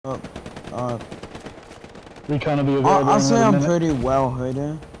Uh, uh, We kind of be available I'll in say another I'm minute. pretty well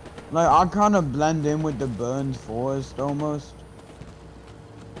hidden. Like, I kind of blend in with the burned forest almost.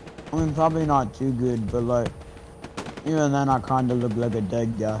 I mean, probably not too good, but like, even then I kind of look like a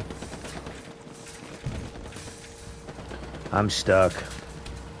dead guy. I'm stuck.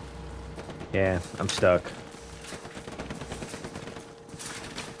 Yeah, I'm stuck.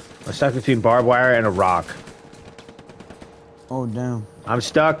 I'm stuck between barbed wire and a rock. Oh, damn. I'm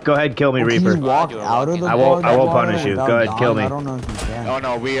stuck. Go ahead, kill me, Oh, can Reaper. you walk out of the I barbed won't wire punish you. without Go ahead, kill dying? me. I don't know if you can. Oh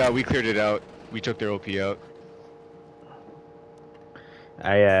no, we cleared it out. We took their OP out.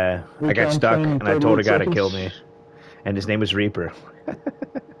 I got stuck and I told a guy to kill me. And his name was Reaper.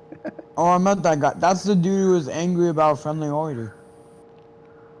 Oh, I met that guy. That's the dude who was angry about friendly order.